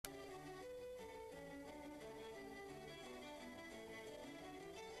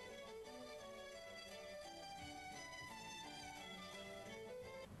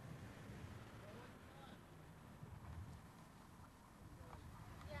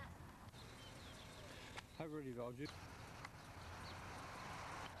Hi, everybody, Val.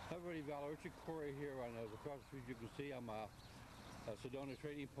 Richard Corey here on the cross the street. You can see I'm a Sedona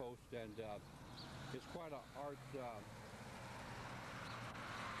trading post, and it's quite an art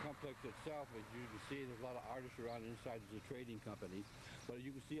complex itself. As you can see, there's a lot of artists around inside the trading company. But you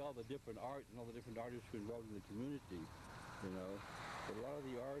can see all the different art and all the different artists who are involved in the community. You know, but a lot of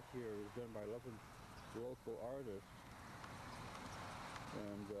the art here is done by local artists,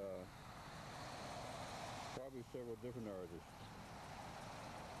 and probably several different artists.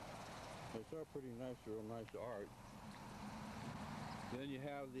 It's all pretty nice, real nice art. Then you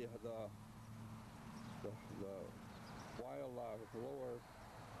have the wildlife lower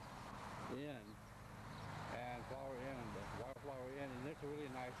inn and Flower Inn, the Wildflower Inn, and it's a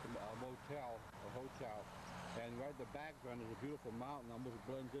really nice hotel. And right in the background is a beautiful mountain, almost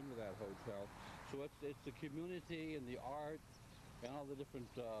blends into that hotel. So it's the community and the art and all the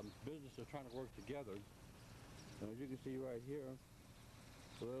different businesses trying to work together. And as you can see right here,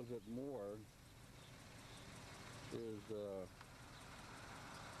 a little bit more is they're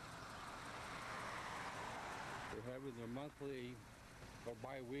having their monthly or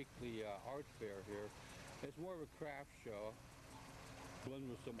bi-weekly art fair here. It's more of a craft show, blend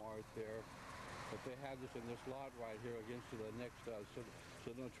with some art there. But they have this in this lot right here against the next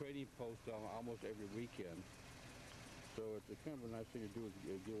Sedona trading post almost every weekend. So it's kind of a nice thing to do with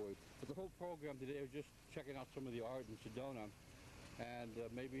a giveaway. But the whole program today was just checking out some of the art in Sedona and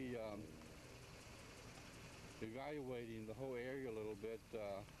maybe evaluating the whole area a little bit,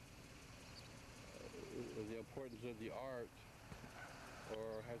 the importance of the art,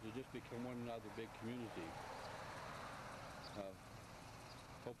 or has it just become one another big community?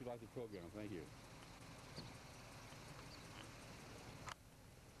 Hope you like the program. Thank you.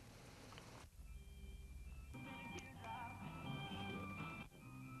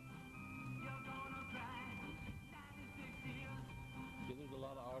 See, there's a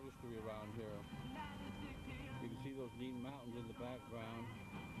lot of artistry around here. You can see those neat mountains in the background.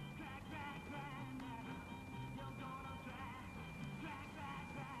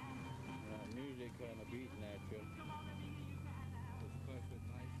 Music kind of beating at you. It's quite a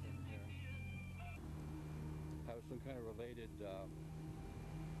nice in here. Have some kind of related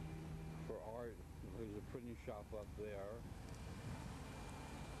for art. There's a printing shop up there.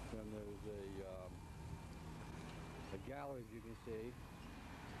 And there's a gallery, as you can see.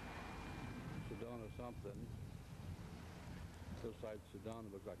 Sedona something. This side Sedona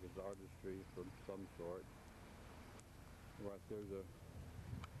looks like it's artistry of some sort. Right there's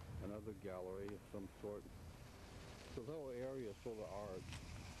another gallery of some sort. So the whole area is full of art.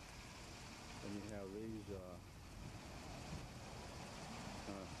 And you have these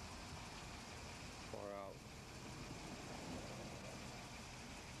far out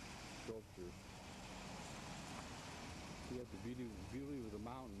sculptures. You have the beauty of the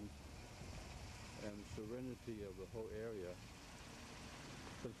mountains and the serenity of the whole area.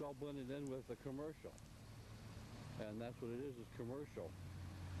 But it's all blended in with the commercial. And that's what it is commercial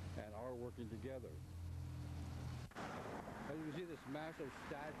and art working together. As you can see, this massive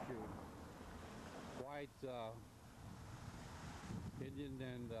statue, white Indian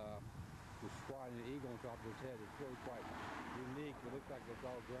and the swan and the eagle on top of his head. It's really quite unique. It looks like it's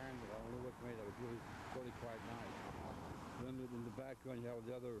all grand. I don't know what's made of it. It's really quite nice. Then in the background you have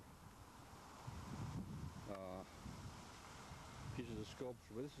the other pieces of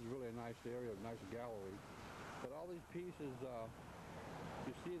sculpture. But this is really a nice area, a nice gallery. But all these pieces,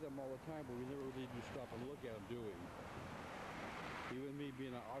 you see them all the time, but we never really do stop and look at them, do we? Even me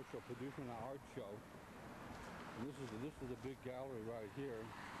being an art show, producing an art show. And this is a big gallery right here.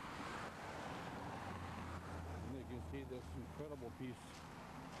 And you can see this incredible piece,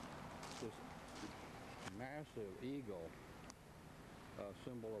 this massive eagle,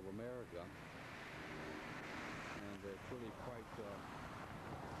 symbol of America. And it's really quite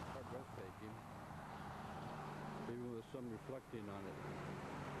breathtaking. Even with some reflecting on it,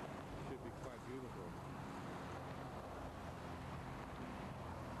 it should be quite beautiful.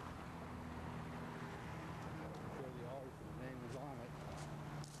 I'm sure the artist and the name is on it.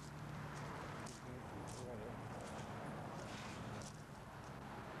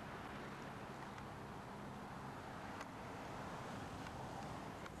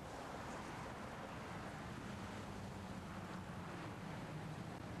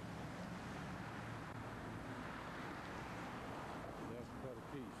 Quite a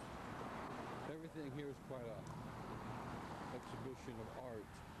piece. Everything here is quite a exhibition of art.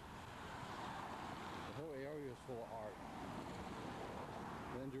 The whole area is full of art.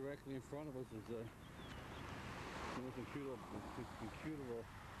 And then directly in front of us is the most cute little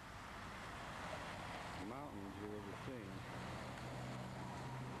mountain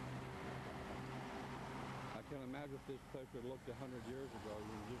imagine if this place would have looked 100 years ago.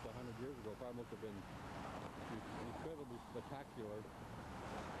 Just 100 years ago, probably must have been incredibly spectacular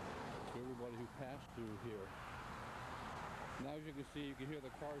to everybody who passed through here. Now, as you can see, you can hear the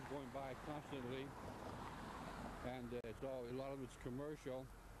cars going by constantly, and it's all, a lot of it's commercial,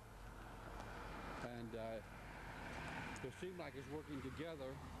 and it seems like it's working together,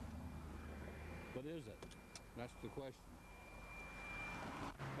 but is it? That's the question.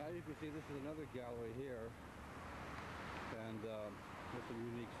 Now you can see this is another gallery here, and there's some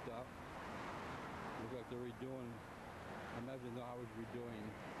unique stuff. Looks like they're redoing, I imagine they're always redoing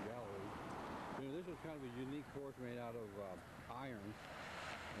galleries. You know, this is kind of a unique horse made out of iron.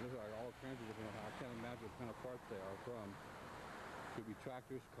 And there's like all kinds of different, I can't imagine what kind of parts they are from. Could be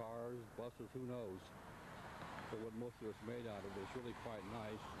tractors, cars, buses, who knows. But what most of it's made out of, it's really quite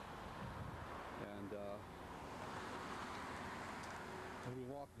nice. And as we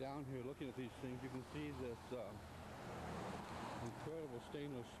walk down here looking at these things, you can see this incredible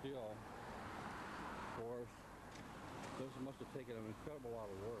stainless steel horse. This must have taken an incredible lot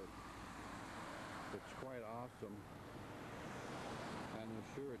of work. It's quite awesome, and I'm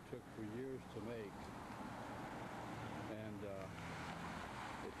sure it took for years to make, and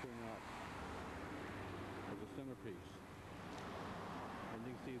it turned out as a centerpiece. And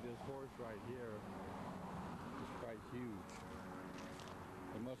you can see this horse right here is quite huge.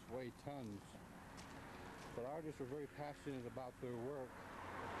 It must weigh tons, but artists are very passionate about their work,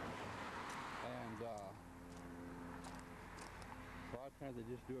 and a lot of times they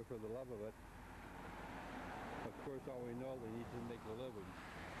just do it for the love of it. Of course, all we know, they need to make a living.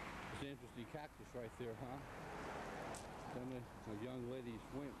 It's an interesting cactus right there, huh? Then a young lady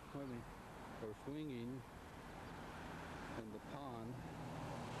swimming or swinging in the pond.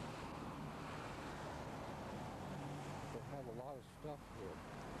 They have a lot of stuff here.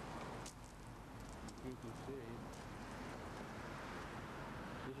 You can see.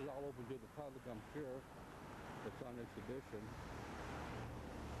 This is all open to the public, I'm sure. It's on exhibition.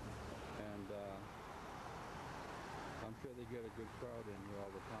 And I'm sure they get a good crowd in here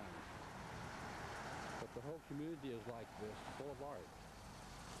all the time. But the whole community is like this, full of art.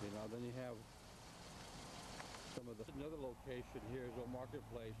 You know, then you have some of the... Another location here is a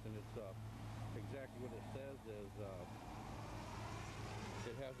marketplace, and it's exactly what it says is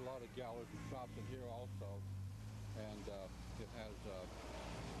it has a lot of galleries and shops in here also. And it has,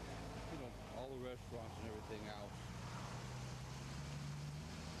 you know, all the restaurants and everything else.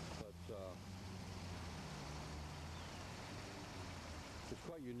 But it's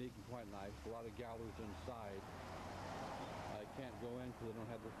quite unique and quite nice. A lot of galleries inside. I can't go in because I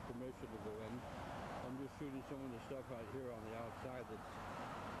don't have the permission to go in. I'm just shooting some of the stuff out here on the outside that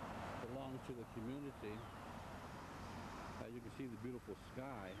belongs to the community. You can see the beautiful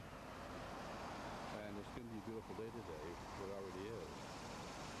sky, and it's going to be a beautiful day today. It already is.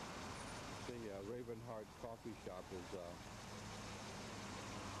 The Ravenheart Coffee Shop is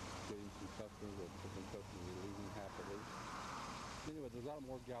getting some customers, or some customers are leaving happily. Anyway, there's a lot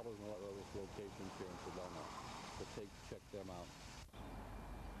more galleries and a lot of other locations here in Sedona. So check them out.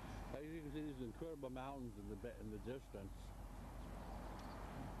 As you can see, these incredible mountains in the distance,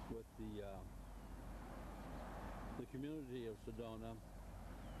 with the community of Sedona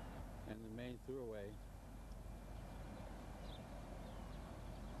and the main throughway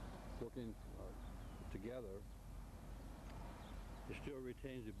working together. It still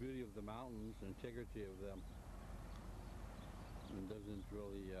retains the beauty of the mountains and integrity of them, and doesn't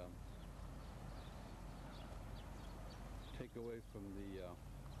really take away from the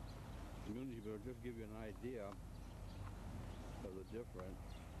community, but it'll just give you an idea of the difference.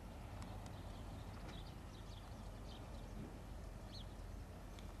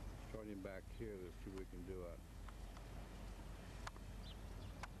 Starting back here, let's see if we can do it.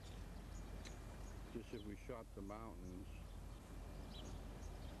 Just if we shot the mountains.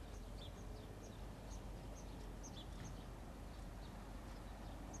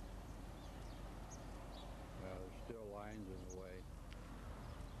 There's still lines in the way.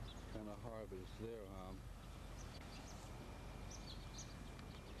 Kind of hard, but it's there, huh?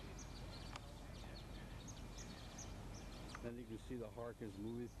 Then you can see the Harkins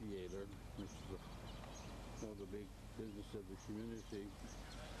movie theater, which is one of the big business of the community.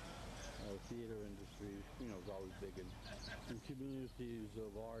 Theater industry, you know, is always big in communities of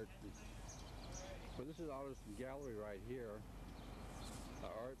art. But this is Artist Gallery right here,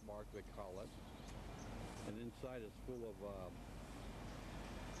 Art Mark they call it, and inside it's full of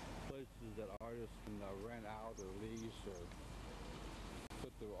places that artists can rent out or lease or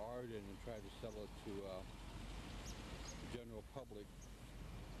put their art in and try to sell it to the general public.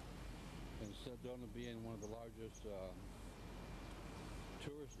 And Sedona being one of the largest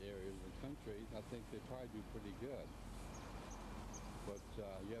tourist areas in the country, I think they probably do pretty good. But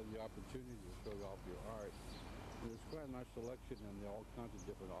you have the opportunity to show off your art. And there's quite a nice selection and all kinds of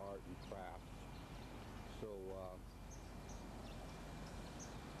different art and crafts. So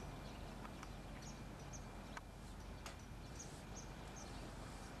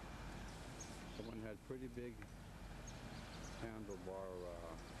someone had pretty big handlebar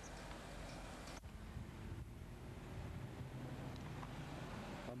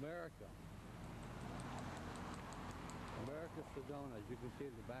America. America Sedona, as you can see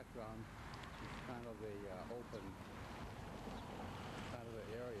in the background, it's kind of a open kind of an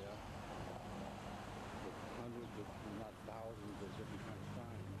area with hundreds of, not thousands of different kind of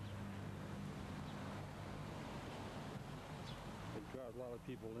signs. It draws a lot of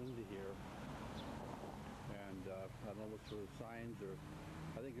people into here, and I don't know what sort of signs or,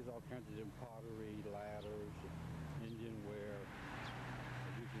 I think there's all kinds of different pottery, ladders, Indian ware.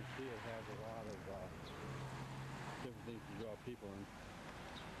 As you can see, it has a lot of different things to draw people in.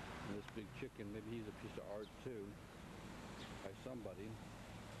 And this big chicken, maybe he's a piece of art too, by somebody.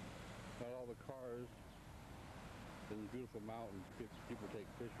 Got all the cars and the beautiful mountains. People take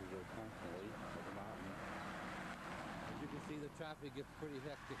pictures of constantly of the mountain. As you can see, the traffic gets pretty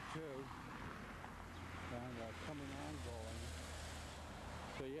hectic too, and coming on going.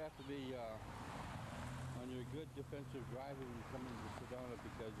 So you have to be on your good defensive driving when you come into Sedona,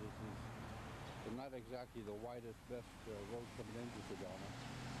 because this is not exactly the widest, best road coming into Sedona,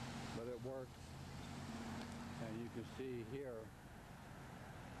 but it works. And you can see here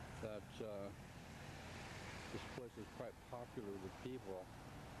that this place is quite popular with people.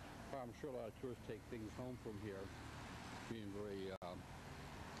 I'm sure a lot of tourists take things home from here, being very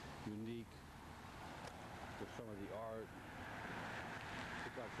unique with some of the art.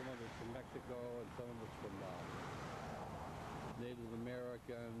 We've got some of it's from Mexico and some of it's from Native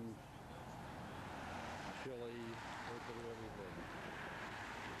Americans, Chile, a little bit of everything.